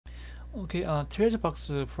Okay, treasure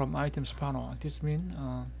box from item spawner. This means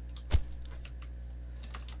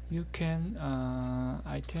you can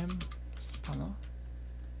item spawner,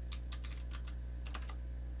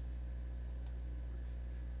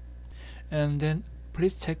 and then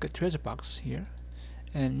please check a treasure box here,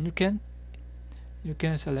 and you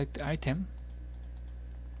can select item.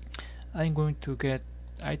 I'm going to get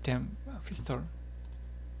item pistol.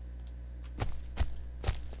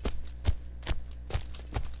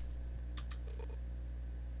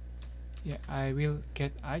 Yeah, I will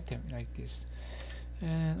get item like this.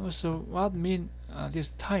 And also, what mean this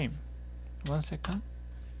time? 1 second.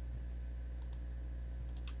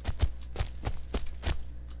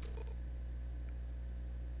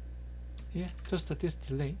 Yeah, just this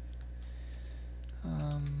delay.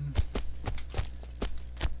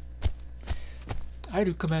 I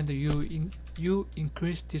recommend you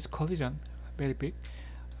increase this collision very big.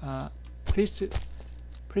 Please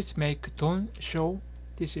make don't show.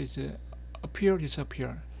 This is appear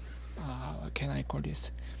disappear. How can I call this?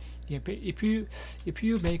 Yeah, but if you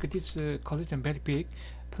make this collision very big,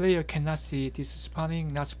 player cannot see this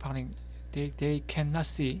spawning, not spawning. They cannot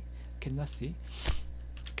see.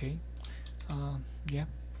 Okay. Yeah.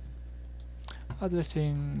 Other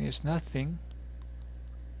thing is nothing.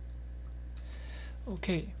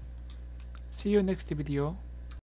 Okay. See you next video.